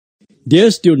Dear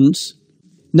students,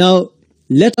 now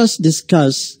let us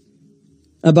discuss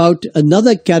about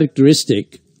another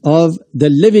characteristic of the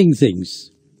living things.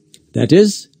 That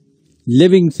is,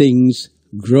 living things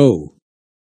grow.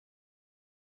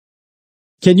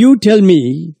 Can you tell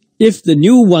me if the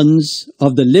new ones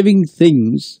of the living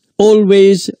things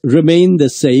always remain the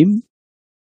same?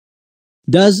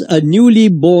 Does a newly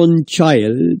born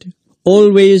child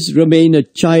always remain a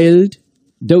child?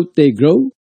 Don't they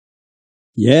grow?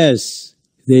 Yes,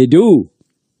 they do.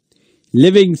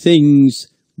 Living things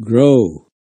grow.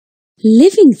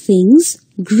 Living things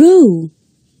grow.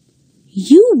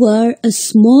 You were a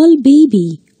small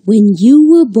baby when you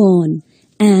were born,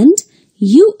 and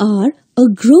you are a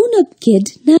grown-up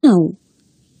kid now.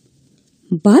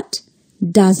 But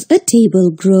does a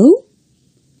table grow?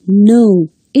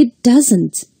 No, it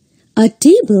doesn't. A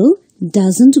table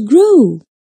doesn't grow.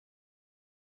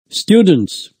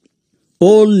 Students,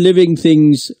 all living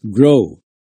things grow.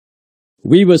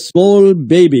 We were small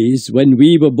babies when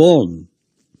we were born.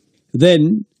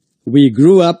 Then we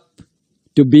grew up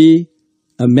to be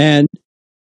a man.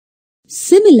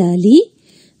 Similarly,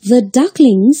 the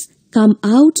ducklings come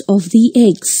out of the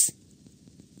eggs.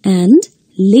 And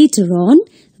later on,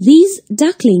 these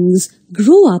ducklings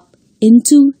grow up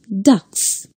into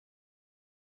ducks.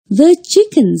 The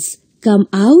chickens come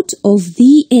out of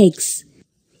the eggs.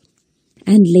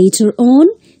 And later on,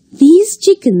 these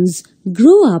chickens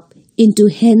grow up into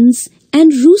hens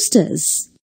and roosters.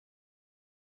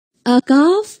 A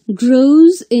calf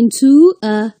grows into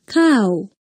a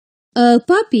cow. A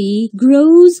puppy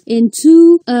grows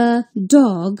into a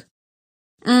dog.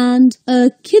 And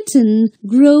a kitten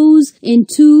grows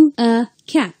into a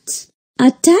cat.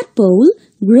 A tadpole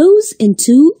grows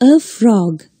into a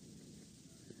frog.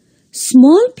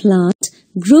 Small plant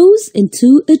grows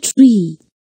into a tree.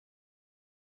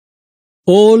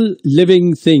 All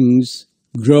living things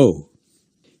grow.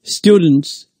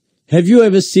 Students, have you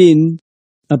ever seen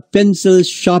a pencil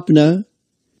sharpener,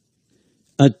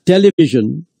 a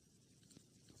television,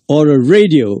 or a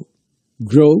radio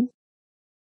grow?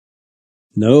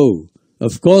 No,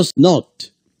 of course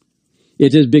not.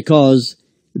 It is because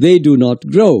they do not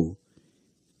grow.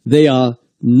 They are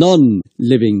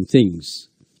non-living things.